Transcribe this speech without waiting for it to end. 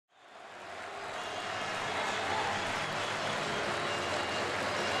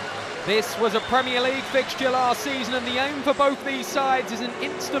This was a Premier League fixture last season, and the aim for both these sides is an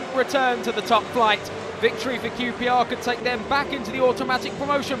instant return to the top flight. Victory for QPR could take them back into the automatic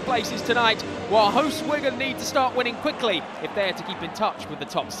promotion places tonight, while host Wigan need to start winning quickly if they're to keep in touch with the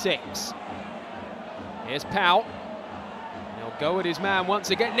top six. Here's Powell. He'll go at his man once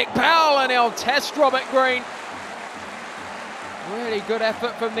again, Nick Powell, and he'll test Robert Green. Really good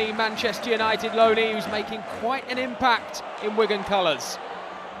effort from the Manchester United loanee, who's making quite an impact in Wigan colours.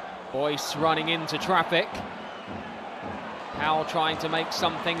 Boyce running into traffic. Powell trying to make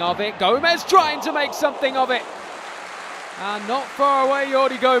something of it. Gomez trying to make something of it. And not far away,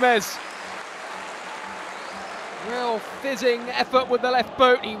 Jordi Gomez. Real fizzing effort with the left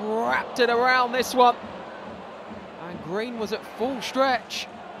boot. He wrapped it around this one. And Green was at full stretch.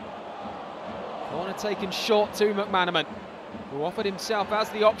 Corner taken short to McManaman, who offered himself as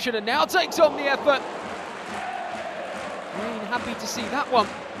the option and now takes on the effort. Green happy to see that one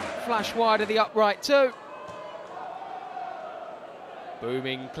flash wide of the upright too.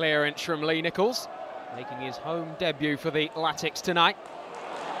 Booming clearance from Lee Nichols, making his home debut for the Latics tonight.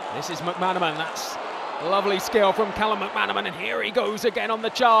 This is McManaman. That's lovely skill from Callum McManaman, and here he goes again on the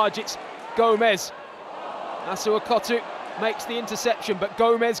charge. It's Gomez. Asu Akoto makes the interception, but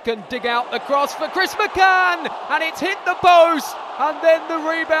Gomez can dig out the cross for Chris McCann, and it's hit the post, and then the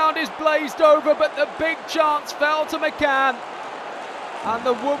rebound is blazed over, but the big chance fell to McCann, and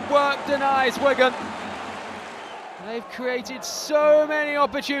the woodwork denies Wigan. They've created so many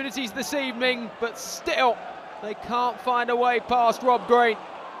opportunities this evening, but still they can't find a way past Rob Green.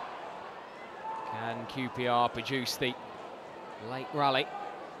 Can QPR produce the late rally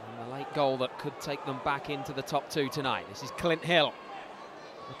and the late goal that could take them back into the top two tonight? This is Clint Hill,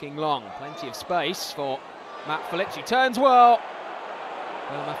 looking long, plenty of space for Matt Phillips, who turns well.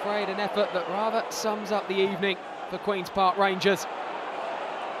 But I'm afraid an effort that rather sums up the evening for Queen's Park Rangers,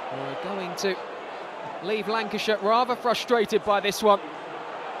 who are going to leave Lancashire rather frustrated by this one,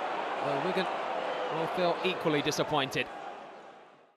 though Wigan will feel equally disappointed.